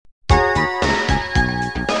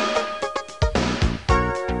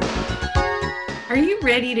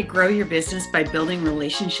ready to grow your business by building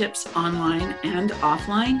relationships online and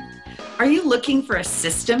offline? Are you looking for a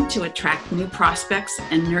system to attract new prospects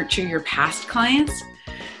and nurture your past clients?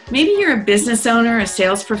 Maybe you're a business owner, a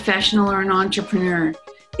sales professional, or an entrepreneur.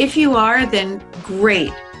 If you are, then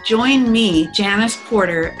great. Join me, Janice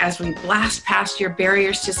Porter, as we blast past your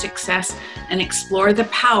barriers to success and explore the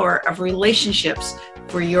power of relationships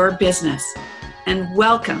for your business. And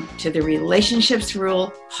welcome to the Relationships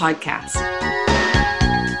Rule podcast.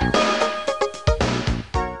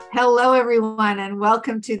 Hello, everyone, and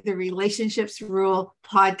welcome to the Relationships Rule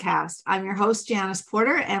podcast. I'm your host, Janice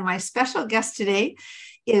Porter, and my special guest today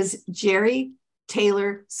is Jerry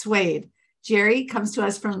Taylor Swade. Jerry comes to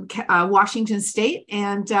us from Washington State,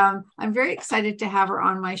 and I'm very excited to have her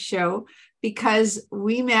on my show because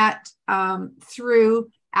we met through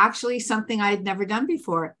actually something I had never done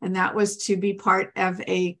before, and that was to be part of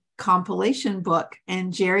a compilation book.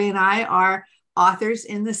 And Jerry and I are authors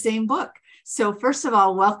in the same book. So first of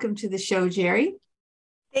all, welcome to the show, Jerry.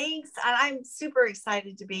 Thanks. And I'm super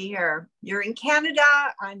excited to be here. You're in Canada,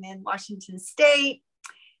 I'm in Washington State,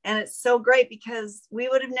 and it's so great because we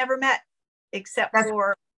would have never met except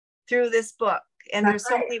for through this book. And there's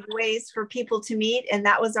so many ways for people to meet, and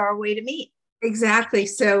that was our way to meet. Exactly.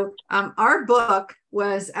 So our book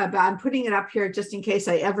was about, I'm putting it up here just in case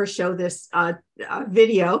I ever show this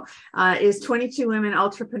video, is 22 Women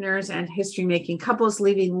Entrepreneurs and History Making Couples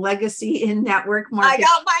Leaving Legacy in Network Marketing. I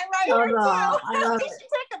got mine right here too. We should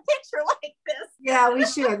take a picture like this. Yeah, we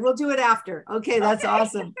should. We'll do it after. Okay, that's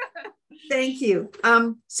awesome. Thank you.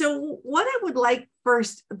 So what I would like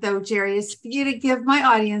first, though, Jerry, is for you to give my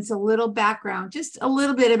audience a little background, just a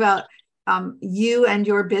little bit about you and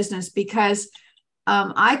your business, because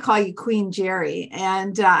I call you Queen Jerry,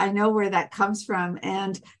 and I know where that comes from.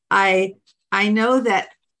 And I know that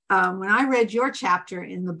when I read your chapter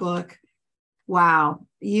in the book, wow,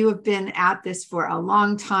 you have been at this for a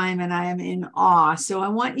long time, and I am in awe. So I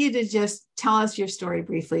want you to just tell us your story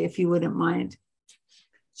briefly, if you wouldn't mind.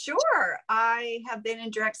 Sure. I have been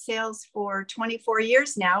in direct sales for 24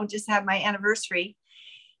 years now, just had my anniversary.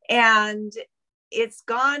 And it's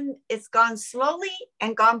gone slowly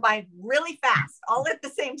and gone by really fast, all at the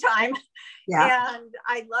same time. Yeah. And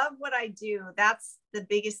I love what I do. That's the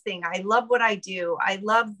biggest thing. I love what I do. I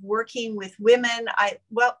love working with women.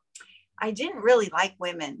 I didn't really like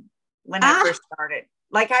women when I first started.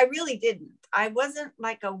 Like, I really didn't. I wasn't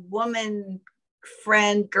like a woman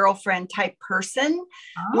friend, girlfriend type person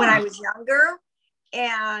when I was younger.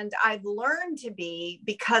 And I've learned to be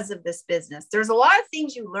because of this business. There's a lot of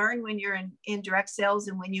things you learn when you're in direct sales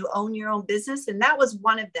and when you own your own business. And that was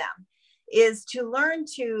one of them, is to learn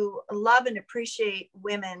to love and appreciate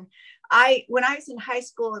women. When I was in high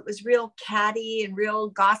school, it was real catty and real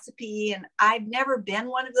gossipy. And I've never been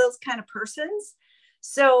one of those kind of persons.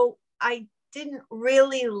 So I didn't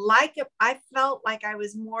really like it. I felt like I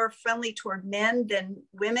was more friendly toward men than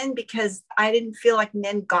women because I didn't feel like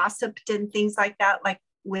men gossiped and things like that like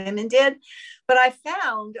women did. But I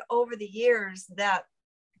found over the years that,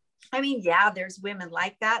 there's women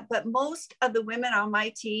like that, but most of the women on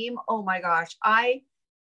my team, oh my gosh, I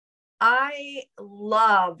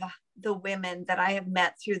love the women that I have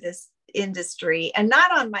met through this industry, and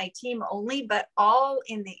not on my team only, but all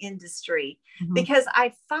in the industry, because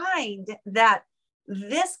I find that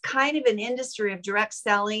this kind of an industry of direct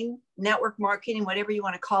selling, network marketing, whatever you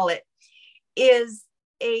want to call it, is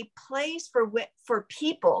a place for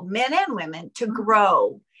people, men and women, to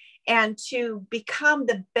grow and to become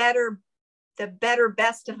the better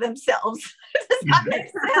best of themselves. Does that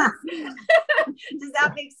make sense? Does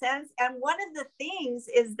that make sense? And one of the things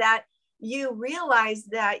is that you realize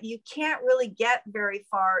that you can't really get very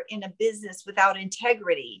far in a business without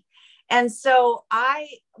integrity. And so I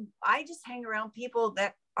just hang around people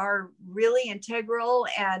that are really integral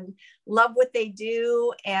and love what they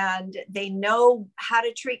do, and they know how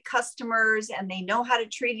to treat customers, and they know how to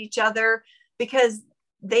treat each other because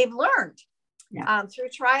they've learned through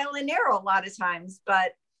trial and error a lot of times.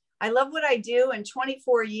 But I love what I do, and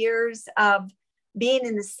 24 years of being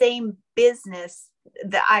in the same business,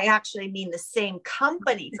 that I actually mean the same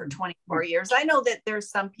company for 24 years. I know that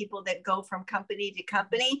there's some people that go from company to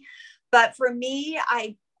company, but for me,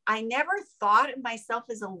 I never thought of myself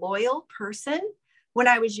as a loyal person when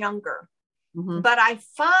I was younger. But I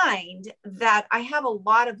find that I have a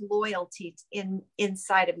lot of loyalty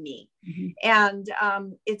inside of me. And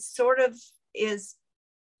it sort of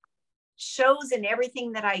shows in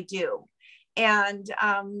everything that I do. And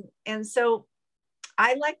so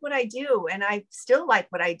I like what I do, and I still like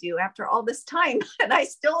what I do after all this time. And I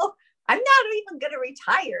still I'm not even going to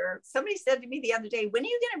retire. Somebody said to me the other day, when are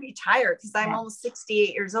you going to retire? Because I'm almost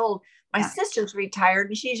 68 years old. My sister's retired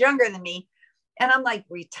and she's younger than me. And I'm like,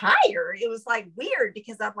 retire? It was like weird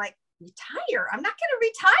because I'm like, retire? I'm not going to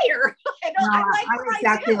retire. I'm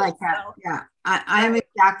exactly like that. So. Yeah, I'm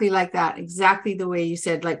exactly like that. Exactly the way you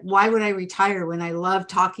said, like, why would I retire when I love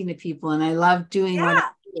talking to people and I love doing what I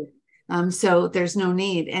do? So there's no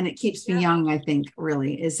need. And it keeps me young, I think,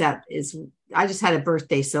 really, I just had a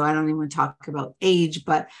birthday, so I don't even talk about age,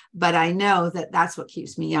 but I know that that's what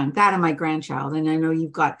keeps me young, that and my grandchild. And I know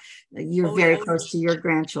you're very close to your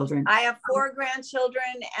grandchildren. I have 4 grandchildren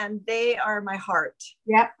and they are my heart.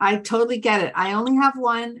 Yeah, I totally get it. I only have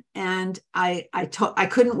one and I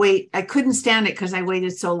couldn't wait. I couldn't stand it because I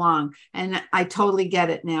waited so long. And I totally get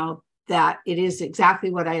it now that it is exactly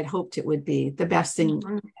what I had hoped it would be, the best thing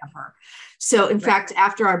ever. So in fact,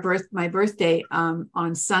 after my birthday,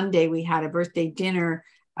 on Sunday, we had a birthday dinner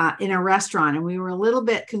in a restaurant, and we were a little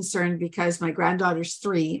bit concerned because my granddaughter's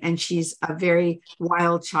 3 and she's a very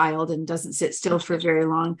wild child and doesn't sit still for very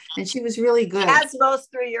long. And she was really good. As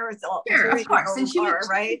most 3 years old. Sure, of course. And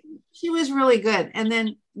she was really good. And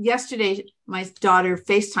then yesterday, my daughter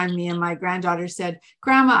FaceTimed me and my granddaughter said,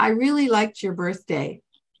 "Grandma, I really liked your birthday."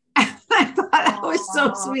 I thought that was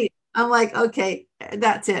so sweet. I'm like, okay,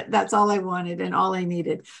 that's it. That's all I wanted and all I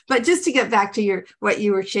needed. But just to get back to what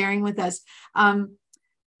you were sharing with us,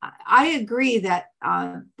 I agree that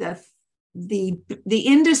the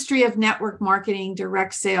industry of network marketing,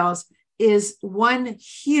 direct sales, is one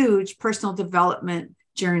huge personal development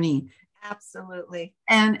journey. Absolutely.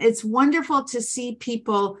 And it's wonderful to see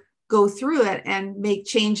people go through it and make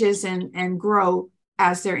changes and grow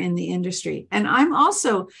as they're in the industry. And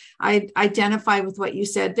I identify with what you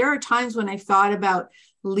said. There are times when I thought about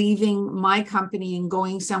leaving my company and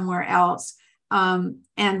going somewhere else,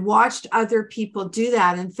 and watched other people do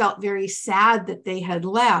that and felt very sad that they had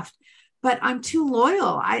left. But I'm too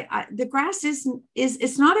loyal. The grass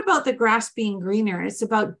it's not about the grass being greener. It's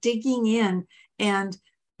about digging in and,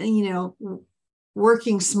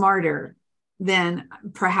 working smarter than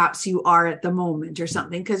perhaps you are at the moment or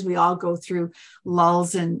something, because we all go through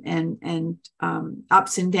lulls and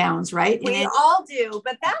ups and downs, right? We all do,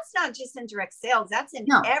 but that's not just in direct sales. That's in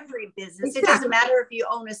every business. Exactly. It doesn't matter if you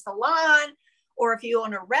own a salon or if you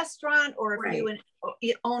own a restaurant or if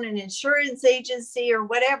you own an insurance agency or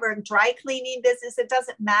whatever, dry cleaning business. It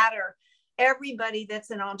doesn't matter. Everybody that's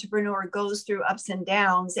an entrepreneur goes through ups and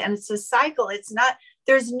downs, and it's a cycle.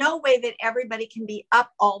 There's no way that everybody can be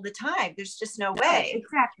up all the time. There's just no way.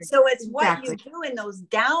 Exactly. So it's what you do in those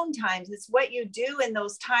down times. It's what you do in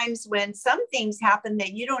those times when some things happen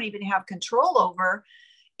that you don't even have control over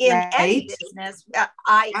in any business,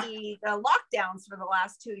 i.e. the lockdowns for the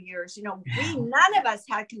last 2 years. None of us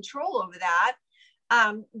had control over that.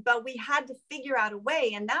 But we had to figure out a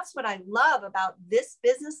way. And that's what I love about this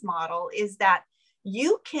business model, is that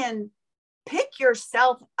you can pick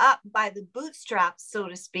yourself up by the bootstraps, so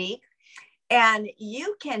to speak, and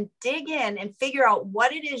you can dig in and figure out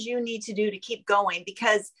what it is you need to do to keep going,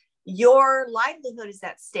 because your livelihood is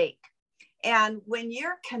at stake. And when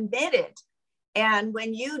you're committed and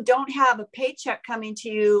when you don't have a paycheck coming to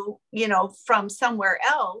you, from somewhere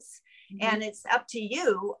else, and it's up to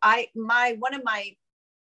you, one of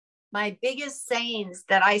my biggest sayings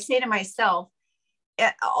that I say to myself,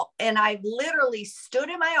 and I've literally stood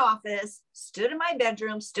in my office, stood in my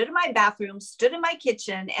bedroom, stood in my bathroom, stood in my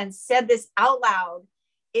kitchen, and said this out loud: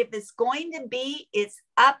 if it's going to be, it's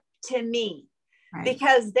up to me. Right.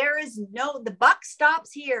 Because the buck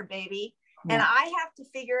stops here, baby. Yeah. And I have to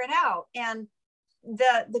figure it out. And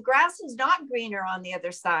the grass is not greener on the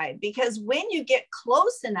other side, because when you get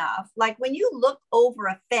close enough, like when you look over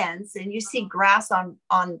a fence and you see grass on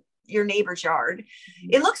your neighbor's yard,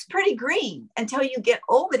 it looks pretty green until you get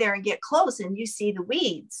over there and get close and you see the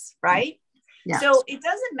weeds, right? Yeah. So it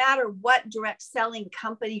doesn't matter what direct selling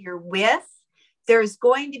company you're with. There's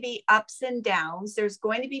going to be ups and downs. There's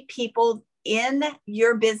going to be people in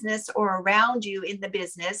your business or around you in the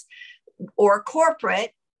business or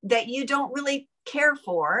corporate that you don't really care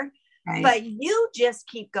for, right. But you just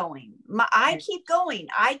keep going. I keep going.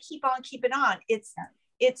 I keep on keeping on. It's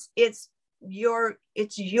your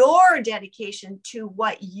dedication to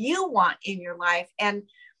what you want in your life. And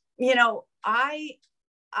I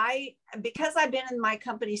because I've been in my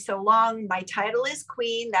company so long, my title is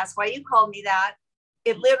queen. That's why you called me that.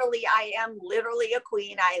 I am literally a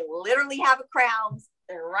queen. I literally have a crown.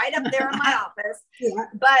 They're right up there in my office. Yeah.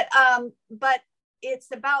 But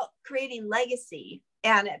it's about creating legacy.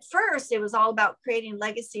 And at first it was all about creating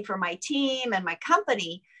legacy for my team and my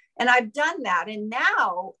company. And I've done that. And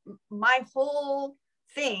now my whole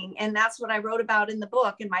thing, and that's what I wrote about in the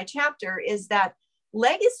book, in my chapter, is that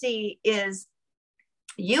legacy is,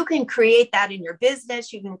 you can create that in your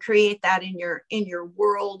business, you can create that in your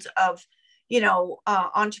world of,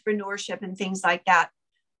 entrepreneurship and things like that.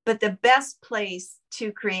 But the best place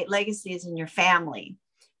to create legacy is in your family,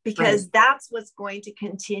 because that's what's going to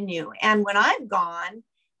continue. And when I'm gone,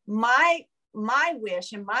 my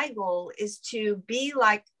wish and my goal is to be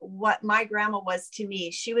like what my grandma was to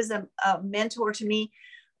me. She was a mentor to me.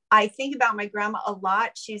 I think about my grandma a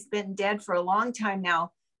lot. She's been dead for a long time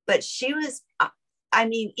now, but she was,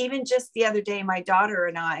 even just the other day, my daughter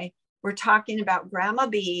and I were talking about Grandma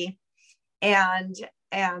B, and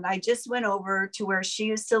I just went over to where she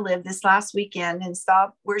used to live this last weekend and saw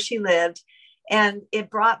where she lived. And it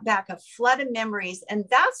brought back a flood of memories. And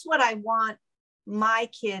that's what I want my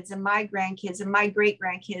kids and my grandkids and my great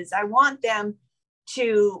grandkids. I want them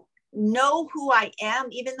to know who I am,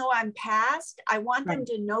 even though I'm past. I want them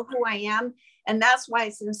to know who I am. And that's why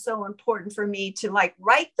it's been so important for me to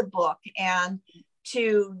write the book and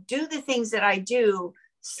to do the things that I do,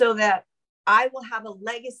 so that I will have a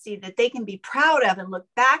legacy that they can be proud of and look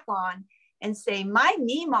back on and say, my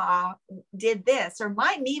Mima did this, or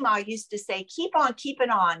my Mima used to say, keep on keeping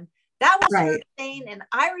on. That was her saying, and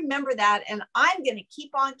I remember that, and I'm going to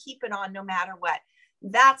keep on keeping on no matter what.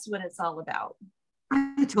 That's what it's all about.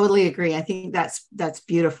 I totally agree. I think that's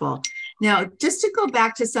beautiful. Now, just to go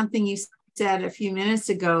back to something you said a few minutes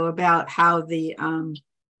ago about how the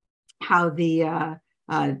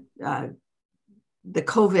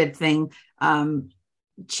COVID thing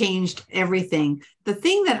changed everything. The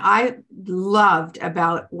thing that I loved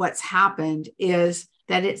about what's happened is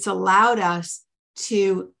that it's allowed us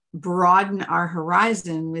to broaden our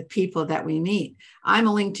horizon with people that we meet. I'm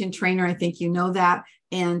a LinkedIn trainer. I think you know that.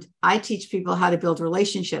 And I teach people how to build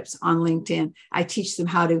relationships on LinkedIn. I teach them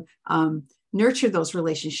how to nurture those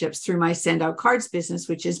relationships through my Send Out Cards business,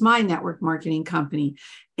 which is my network marketing company.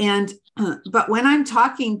 And but when I'm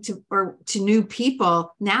talking to new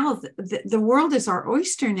people now, the world is our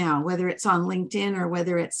oyster now, whether it's on LinkedIn or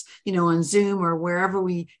whether it's on Zoom or wherever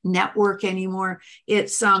we network anymore.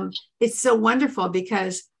 It's so wonderful,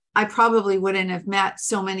 because I probably wouldn't have met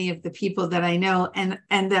so many of the people that I know and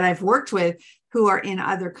that I've worked with who are in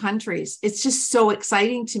other countries. It's just so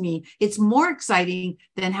exciting to me. It's more exciting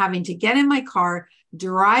than having to get in my car,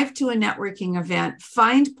 drive to a networking event,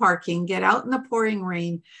 find parking, get out in the pouring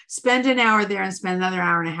rain, spend an hour there and spend another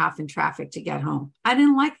hour and a half in traffic to get home. I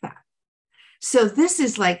didn't like that. So this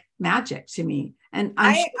is like magic to me. And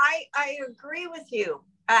I agree with you.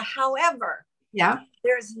 However,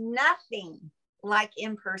 there's nothing like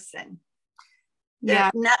in person. The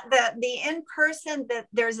in person, that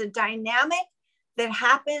there's a dynamic that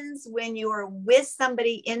happens when you are with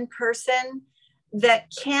somebody in person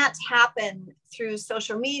that can't happen through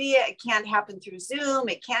social media. It can't happen through Zoom.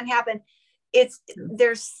 It can't happen.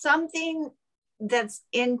 There's something that's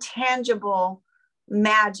intangible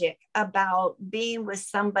magic about being with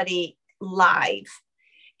somebody live.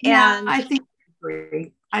 And I think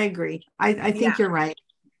I agree. I think you're right.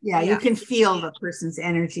 You can feel the person's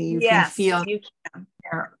energy. You can feel.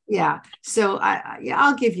 So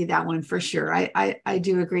I'll give you that one for sure. I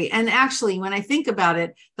do agree. And actually, when I think about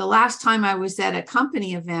it, the last time I was at a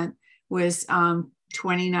company event was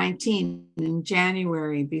 2019 in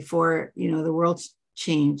January, before the world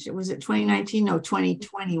changed. Was it 2019? No,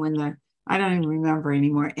 2020, when I don't even remember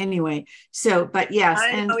anymore. Anyway, so but yes,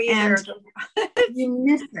 and you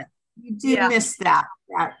miss it. You do miss that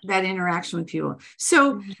interaction with people.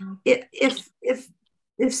 So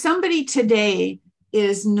if somebody today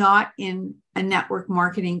is not in a network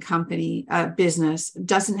marketing company business,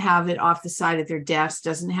 doesn't have it off the side of their desk,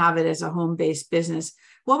 doesn't have it as a home-based business,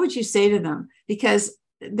 what would you say to them? Because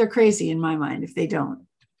they're crazy in my mind if they don't.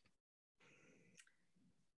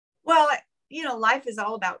 Well, life is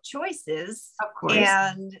all about choices. Of course.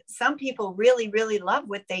 And some people really, really love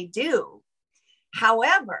what they do.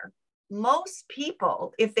 However, most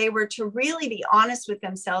people, if they were to really be honest with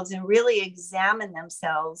themselves and really examine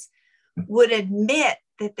themselves, would admit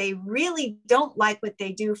that they really don't like what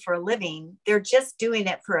they do for a living. They're just doing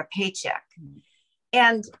it for a paycheck.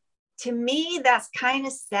 And to me, that's kind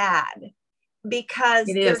of sad, because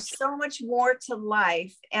there's so much more to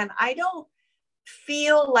life. And I don't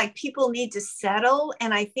feel like people need to settle.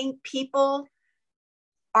 And I think people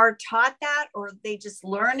are taught that, or they just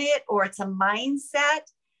learn it, or it's a mindset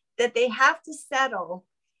that they have to settle,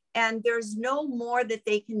 and there's no more that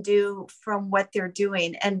they can do from what they're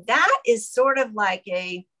doing. And that is sort of like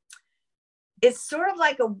a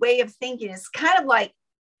way of thinking. It's kind of like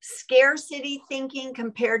scarcity thinking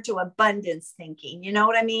compared to abundance thinking. You know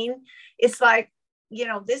what I mean? It's like,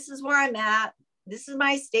 this is where I'm at. This is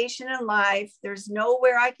my station in life. There's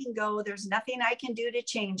nowhere I can go. There's nothing I can do to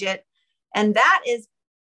change it. And that is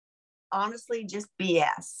honestly just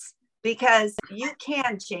BS, because you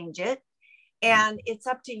can change it. And it's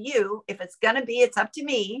up to you. If it's going to be, it's up to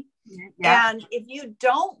me. Yeah. And if you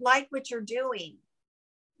don't like what you're doing,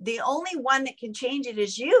 the only one that can change it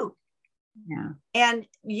is you. Yeah. And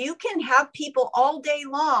you can have people all day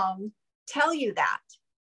long tell you that.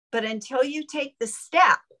 But until you take the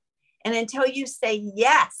step and until you say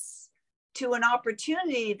yes to an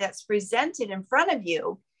opportunity that's presented in front of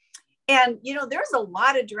you, and, there's a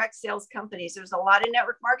lot of direct sales companies. There's a lot of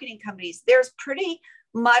network marketing companies. There's pretty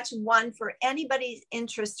much one for anybody's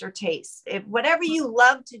interest or taste. If whatever you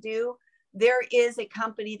love to do, there is a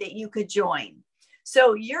company that you could join.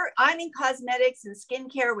 So I'm in cosmetics and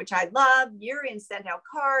skincare, which I love. You're in send out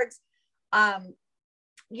cards.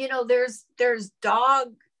 There's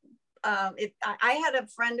dog. I had a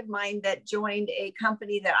friend of mine that joined a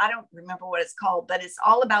company that I don't remember what it's called, but it's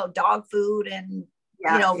all about dog food and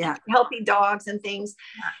healthy dogs and things.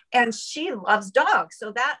 Yeah. And she loves dogs.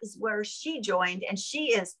 So that is where she joined, and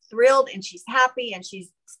she is thrilled and she's happy and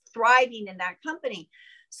she's thriving in that company.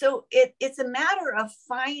 So it's a matter of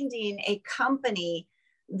finding a company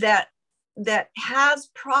that has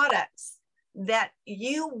products that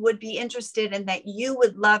you would be interested in, that you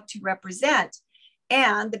would love to represent.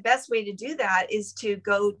 And the best way to do that is to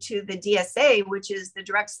go to the DSA, which is the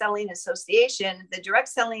Direct Selling Association. The Direct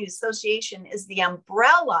Selling Association is the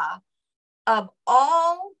umbrella of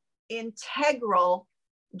all integral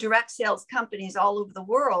direct sales companies all over the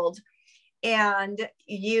world. And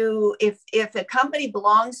if a company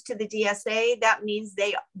belongs to the DSA, that means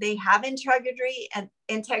they have integrity,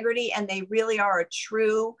 and they really are a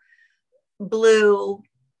true blue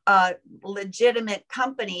legitimate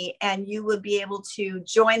company, and you would be able to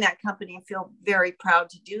join that company and feel very proud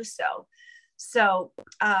to do so. So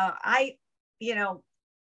I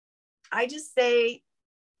just say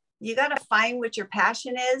you got to find what your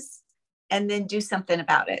passion is and then do something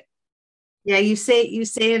about it. Yeah, you say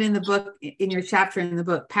it in the book, in your chapter in the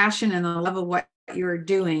book. Passion and the love of what you're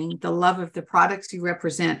doing, the love of the products you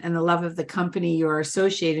represent, and the love of the company you're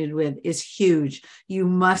associated with is huge. You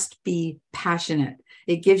must be passionate.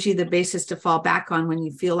 It gives you the basis to fall back on when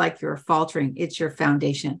you feel like you're faltering. It's your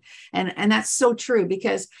foundation. And that's so true,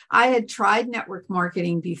 because I had tried network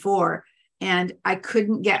marketing before, and I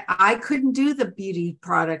couldn't do the beauty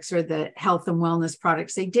products or the health and wellness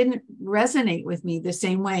products. They didn't resonate with me the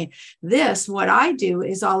same way. What I do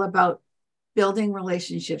is all about building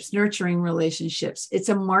relationships, nurturing relationships. It's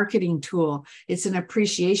a marketing tool. It's an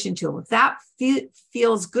appreciation tool. If that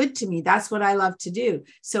feels good to me, that's what I love to do.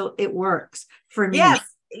 So it works for me. Yes,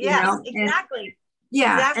 exactly.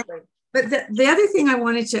 Exactly. But the other thing I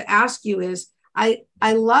wanted to ask you is, I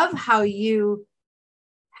love how you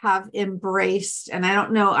have embraced, and I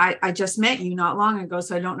don't know, I just met you not long ago,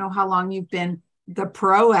 so I don't know how long you've been the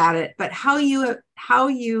pro at it, but how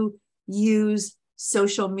you use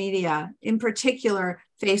social media, in particular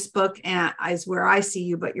Facebook, and is where I see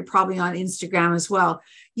you, but you're probably on Instagram as well.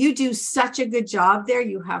 You do such a good job there.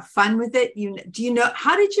 You have fun with it.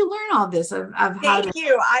 How did you learn all this Thank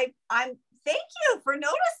you. Thank you for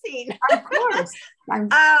noticing. Of course.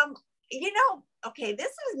 Okay, this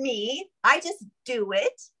is me. I just do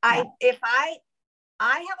it. I have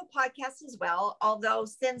a podcast as well, although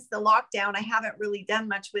since the lockdown, I haven't really done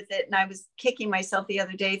much with it. And I was kicking myself the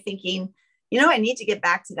other day thinking, I need to get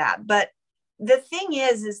back to that. But the thing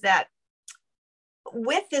is that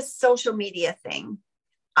with this social media thing,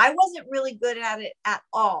 I wasn't really good at it at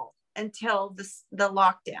all until the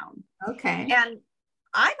lockdown. Okay. And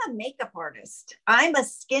I'm a makeup artist. I'm a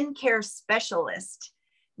skincare specialist.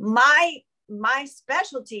 My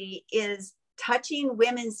specialty is touching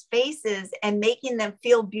women's faces and making them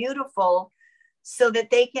feel beautiful so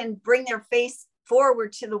that they can bring their face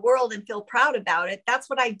forward to the world and feel proud about it. That's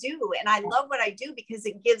what I do. And I love what I do because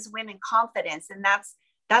it gives women confidence. And that's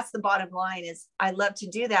the bottom line, is I love to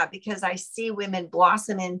do that because I see women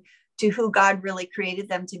blossom into who God really created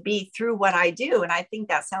them to be through what I do. And I think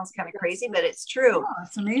that sounds kind of crazy, but it's true. Oh,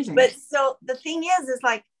 it's amazing. But so the thing is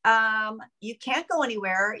like, you can't go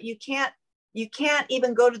anywhere. You can't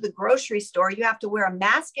even go to the grocery store. You have to wear a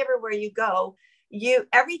mask everywhere you go.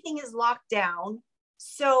 Everything is locked down.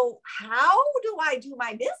 So how do I do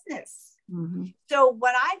my business? Mm-hmm. So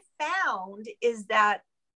what I found is that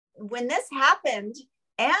when this happened,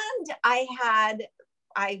 and I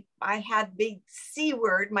had big C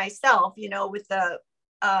word myself, with the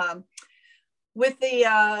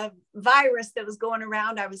virus that was going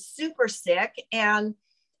around, I was super sick, and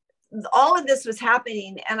all of this was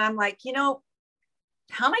happening. And I'm like,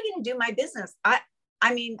 how am I going to do my business?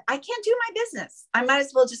 I mean, I can't do my business. I might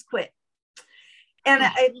as well just quit. And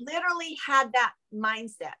I literally had that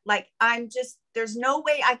mindset. Like, there's no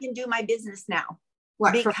way I can do my business now.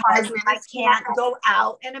 What, because I can't go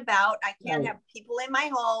out and about. I can't have people in my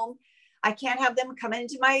home. I can't have them come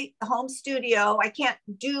into my home studio. I can't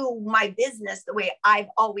do my business the way I've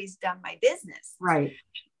always done my business. Right.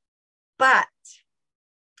 But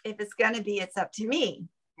if it's going to be, it's up to me.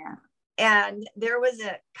 Yeah. And there was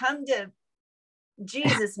a come to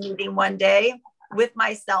Jesus meeting one day with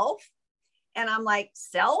myself. And I'm like,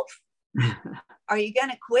 self, are you going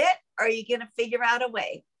to quit? Or are you going to figure out a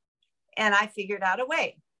way? And I figured out a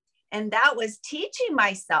way. And that was teaching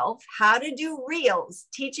myself how to do reels,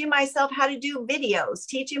 teaching myself how to do videos,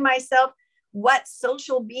 teaching myself what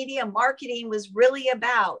social media marketing was really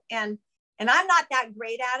about. And I'm not that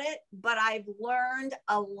great at it, but I've learned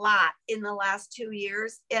a lot in the last 2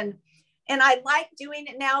 years. And I like doing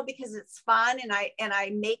it now because it's fun and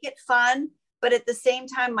I make it fun. But at the same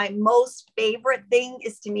time, my most favorite thing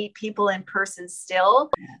is to meet people in person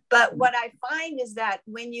still. But what I find is that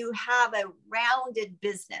when you have a rounded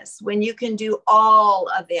business, when you can do all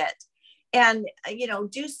of it and,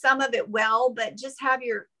 do some of it well, but just have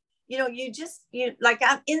your,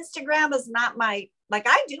 Instagram is not I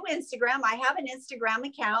do Instagram. I have an Instagram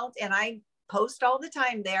account and I post all the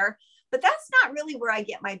time there. But that's not really where I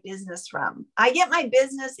get my business from. I get my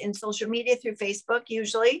business in social media through Facebook,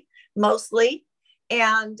 usually, mostly,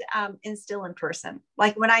 and still in person.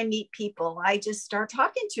 Like when I meet people, I just start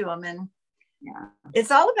talking to them, and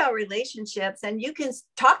it's all about relationships. And you can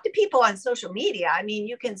talk to people on social media. I mean,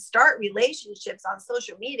 you can start relationships on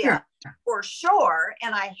social media for sure.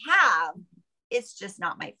 And I have. It's just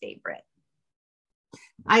not my favorite.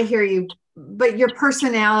 I hear you, but your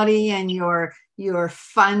personality and your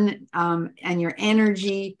fun and your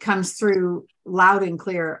energy comes through loud and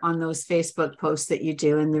clear on those Facebook posts that you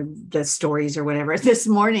do and the stories or whatever. This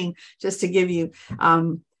morning, just to give you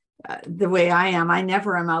the way I am, I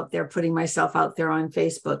never am out there putting myself out there on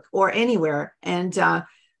Facebook or anywhere. And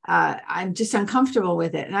I'm just uncomfortable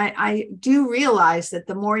with it. And I do realize that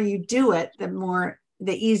the more you do it,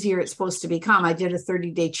 the easier it's supposed to become. I did a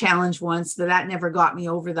 30-day challenge once, but that never got me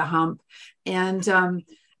over the hump. And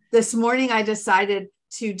this morning I decided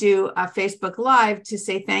to do a Facebook Live to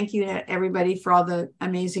say thank you to everybody for all the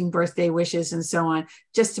amazing birthday wishes and so on,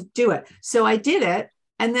 just to do it. So I did it.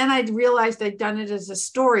 And then I realized I'd done it as a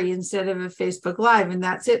story instead of a Facebook Live, and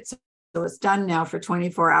that's it. So it's done now for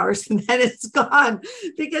 24 hours and then it's gone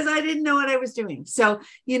because I didn't know what I was doing. So,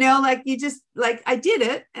 I did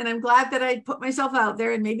it, and I'm glad that I put myself out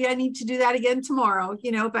there, and maybe I need to do that again tomorrow,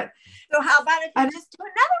 but. So how about if you just do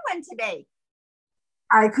another one today?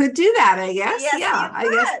 I could do that, I guess. Yes, yeah, I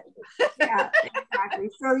guess. Yeah, exactly.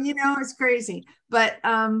 So, it's crazy, but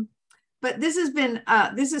this has been,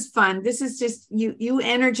 this is fun. This is just, you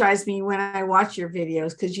energize me when I watch your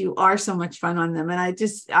videos because you are so much fun on them. And I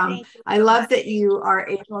just, I love that you are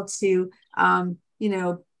able to,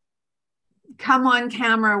 come on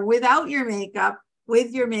camera without your makeup,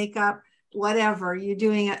 with your makeup, whatever you're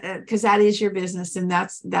doing, because that is your business. And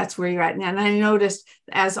that's where you're at. And I noticed,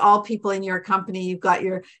 as all people in your company, you've got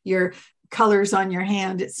your colors on your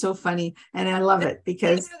hand. It's so funny. And I love it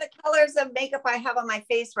because these are the colors of makeup I have on my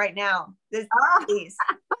face right now. These.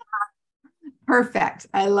 Perfect.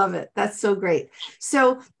 I love it. That's so great.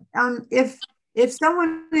 So if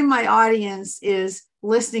someone in my audience is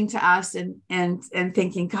listening to us and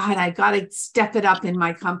thinking, God, I got to step it up in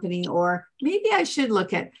my company, or maybe I should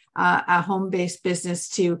look at a home-based business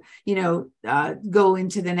to, go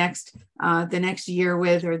into the next year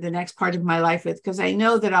with, or the next part of my life with, because I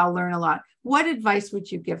know that I'll learn a lot. What advice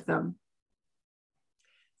would you give them?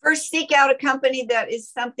 First, seek out a company that is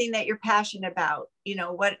something that you're passionate about,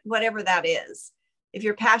 whatever that is. If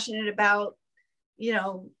you're passionate about,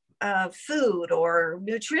 food or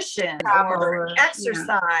nutrition or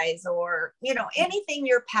exercise or, anything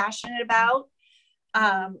you're passionate about.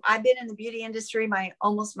 I've been in the beauty industry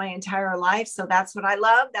almost my entire life. So that's what I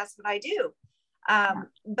love. That's what I do.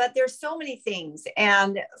 But there's so many things.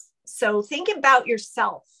 And so think about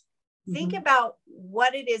yourself. Think about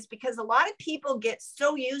what it is, because a lot of people get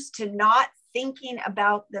so used to not thinking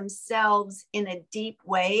about themselves in a deep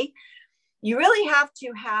way. You really have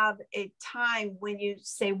to have a time when you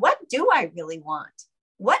say, what do I really want?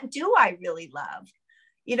 What do I really love?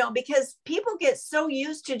 Because people get so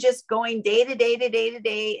used to just going day to day to day to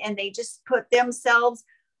day, and they just put themselves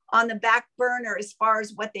on the back burner as far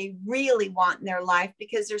as what they really want in their life,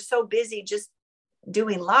 because they're so busy just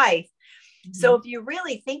doing life. So if you're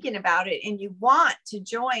really thinking about it and you want to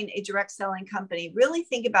join a direct selling company, really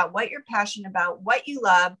think about what you're passionate about, what you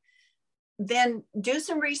love, then do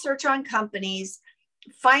some research on companies,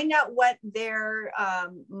 find out what their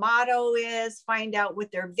motto is, find out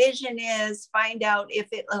what their vision is, find out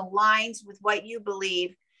if it aligns with what you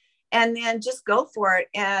believe, and then just go for it.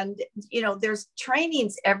 And, there's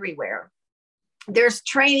trainings everywhere. There's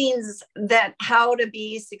trainings that how to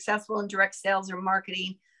be successful in direct sales or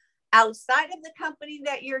marketing outside of the company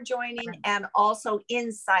that you're joining and also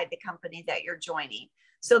inside the company that you're joining.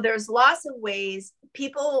 So there's lots of ways.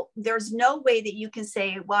 There's no way that you can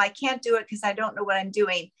say, well, I can't do it because I don't know what I'm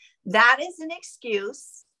doing. That is an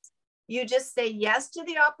excuse. You just say yes to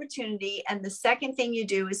the opportunity. And the second thing you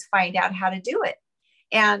do is find out how to do it.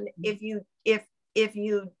 And if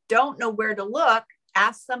you don't know where to look,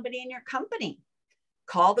 ask somebody in your company.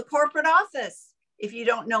 Call the corporate office if you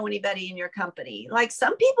don't know anybody in your company. Like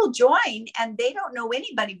some people join and they don't know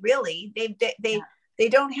anybody really. They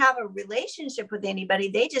don't have a relationship with anybody.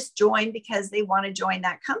 They just join because they want to join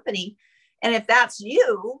that company. And if that's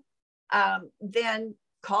you, then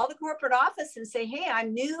call the corporate office and say, hey,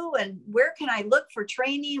 I'm new, and where can I look for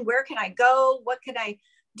training? Where can I go? What can I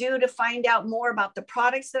do to find out more about the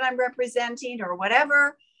products that I'm representing or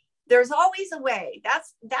whatever? There's always a way.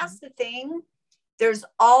 That's the thing. There's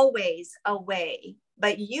always a way,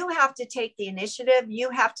 but you have to take the initiative.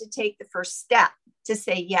 You have to take the first step to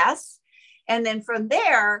say yes. And then from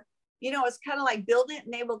there, it's kind of like build it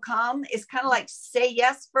and they will come. It's kind of like say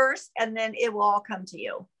yes first, and then it will all come to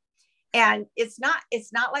you. And it's not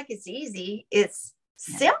like it's easy. It's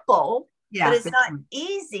simple, but it's not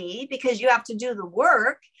easy because you have to do the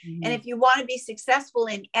work. Mm-hmm. And if you want to be successful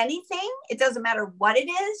in anything, it doesn't matter what it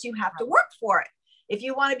is, you have to work for it. If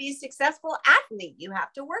you want to be a successful athlete, you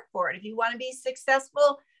have to work for it. If you want to be a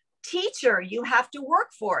successful teacher, you have to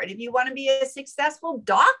work for it. If you want to be a successful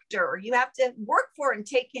doctor, you have to work for it and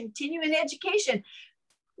take continuing education.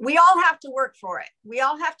 We all have to work for it. We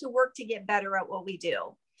all have to work to get better at what we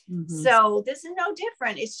do. Mm-hmm. So this is no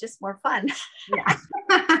different. It's just more fun.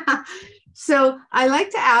 Yeah. So I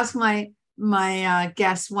like to ask my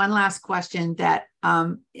guests one last question that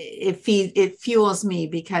it fuels me,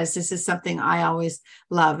 because this is something I always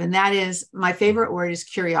love. And that is, my favorite word is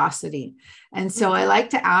curiosity. And so I like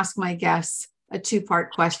to ask my guests a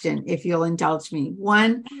two-part question, if you'll indulge me.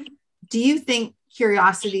 One, do you think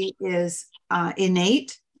curiosity is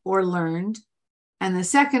innate or learned? And the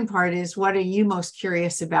second part is, what are you most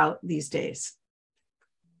curious about these days?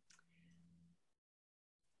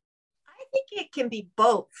 I think it can be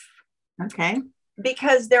both. Okay.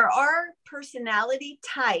 Because there are personality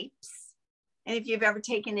types. And if you've ever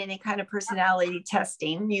taken any kind of personality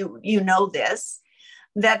testing, you know this,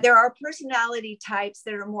 that there are personality types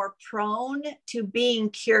that are more prone to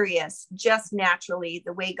being curious just naturally,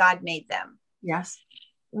 the way God made them. Yes.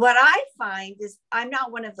 What I find is, I'm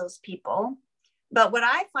not one of those people, but what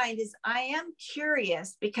I find is I am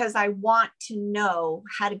curious because I want to know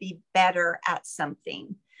how to be better at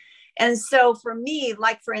something. And so for me,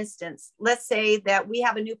 like for instance, let's say that we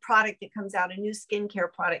have a new product that comes out, a new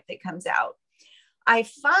skincare product that comes out. I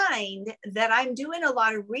find that I'm doing a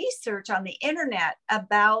lot of research on the internet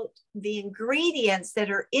about the ingredients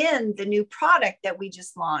that are in the new product that we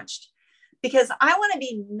just launched, because I want to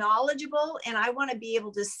be knowledgeable and I want to be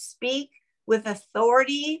able to speak with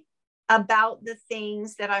authority about the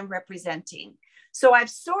things that I'm representing. So I've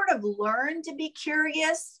sort of learned to be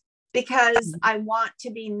curious because I want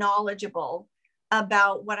to be knowledgeable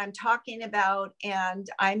about what I'm talking about, and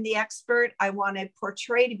I'm the expert. I want to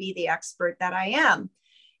portray to be the expert that I am.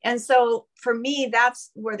 And so for me,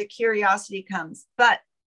 that's where the curiosity comes. But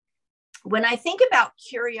when I think about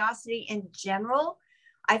curiosity in general,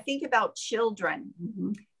 I think about children.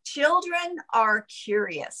 Mm-hmm. Children are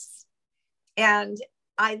curious. And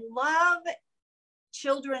I love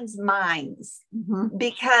children's minds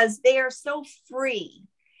because they are so free.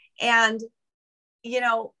 And,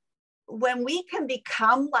 when we can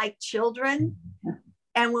become like children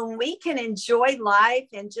and when we can enjoy life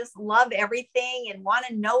and just love everything and want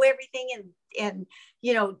to know everything and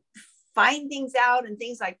find things out and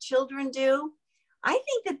things like children do, I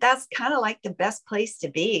think that that's kind of like the best place to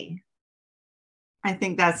be. I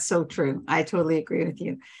think that's so true. I totally agree with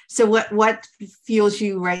you. So what fuels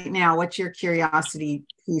you right now? What's your curiosity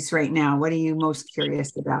piece right now? What are you most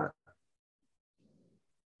curious about?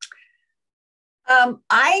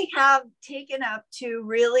 I have taken up to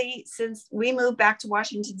really, since we moved back to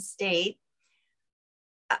Washington State,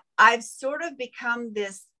 I've sort of become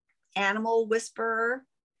this animal whisperer.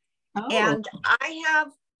 Oh. And I have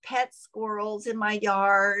pet squirrels in my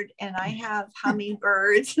yard, and I have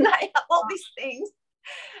hummingbirds, and I have all these things.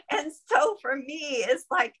 And so for me, it's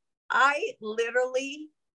like, I literally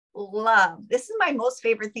love, this is my most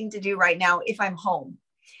favorite thing to do right now if I'm home.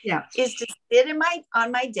 Yeah. Is to sit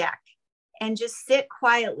on my deck and just sit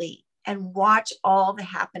quietly and watch all the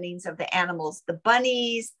happenings of the animals, the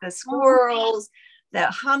bunnies, the squirrels, the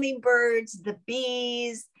hummingbirds, the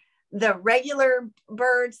bees, the regular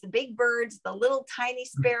birds, the big birds, the little tiny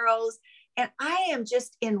sparrows. And I am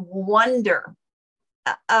just in wonder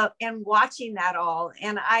and watching that all.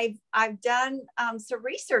 And I've done some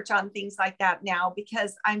research on things like that now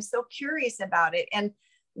because I'm so curious about it, and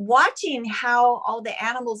watching how all the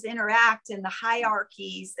animals interact and the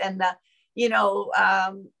hierarchies and the,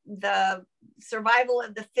 the survival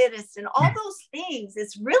of the fittest and all those things.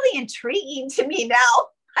 It's really intriguing to me now.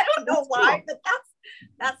 I don't know why, but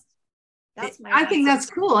that's my I think that's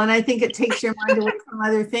cool. And I think it takes your mind away from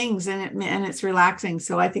other things, and it's relaxing.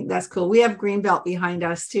 So I think that's cool. We have Greenbelt behind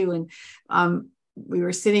us too. And we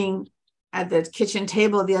were sitting at the kitchen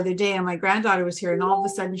table the other day, and my granddaughter was here, and all of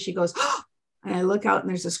a sudden she goes, oh, and I look out and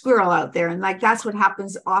there's a squirrel out there. And like, that's what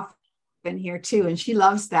happens often here too. And she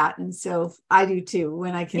loves that. And so I do too,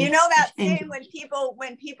 when I can. That thing when people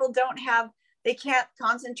they can't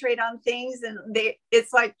concentrate on things, and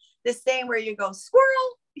it's like this thing where you go, squirrel,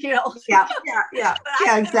 Yeah,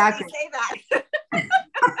 exactly. Say that.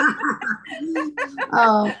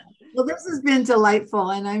 Oh, well, this has been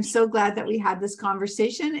delightful, and I'm so glad that we had this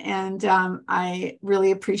conversation. And I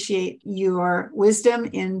really appreciate your wisdom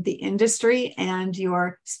in the industry, and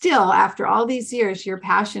your still, after all these years, your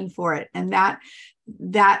passion for it. And that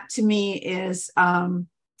to me is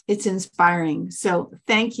it's inspiring. So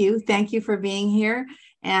thank you for being here.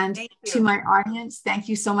 And to my audience, thank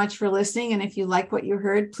you so much for listening. And if you like what you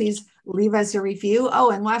heard, please leave us a review.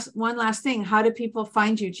 Oh, and one last thing. How do people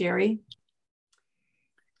find you, Jerry?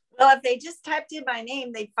 Well, if they just typed in my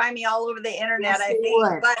name, they'd find me all over the internet, yes, I think.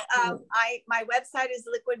 Would. But my website is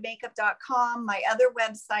liquidmakeup.com. My other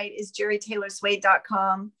website is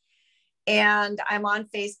jerrytaylorswade.com. And I'm on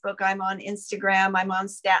Facebook. I'm on Instagram. I'm on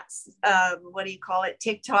stats. What do you call it?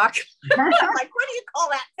 TikTok. I'm like, what do you call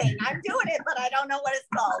that thing? I'm doing it, but I don't know what it's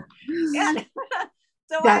called. And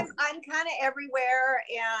so I'm kind of everywhere.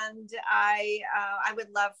 And I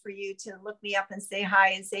would love for you to look me up and say hi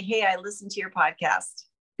and say, hey, I listened to your podcast.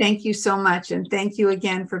 Thank you so much. And thank you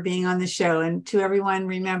again for being on the show. And to everyone,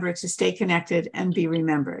 remember to stay connected and be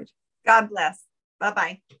remembered. God bless.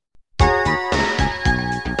 Bye-bye.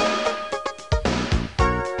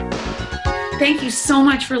 Thank you so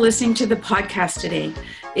much for listening to the podcast today.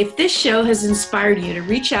 If this show has inspired you to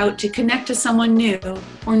reach out to connect to someone new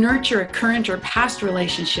or nurture a current or past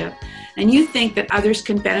relationship, and you think that others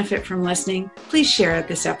can benefit from listening, please share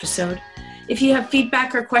this episode. If you have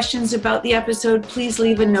feedback or questions about the episode, please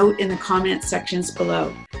leave a note in the comment sections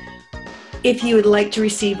below. If you would like to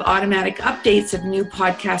receive automatic updates of new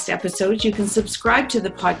podcast episodes, you can subscribe to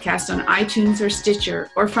the podcast on iTunes or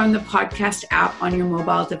Stitcher, or from the podcast app on your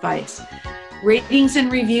mobile device. Ratings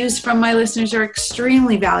and reviews from my listeners are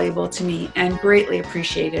extremely valuable to me and greatly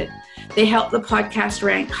appreciated. They help the podcast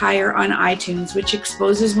rank higher on iTunes, which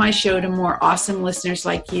exposes my show to more awesome listeners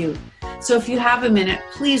like you. So if you have a minute,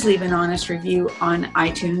 please leave an honest review on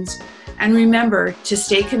iTunes. And remember to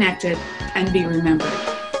stay connected and be remembered.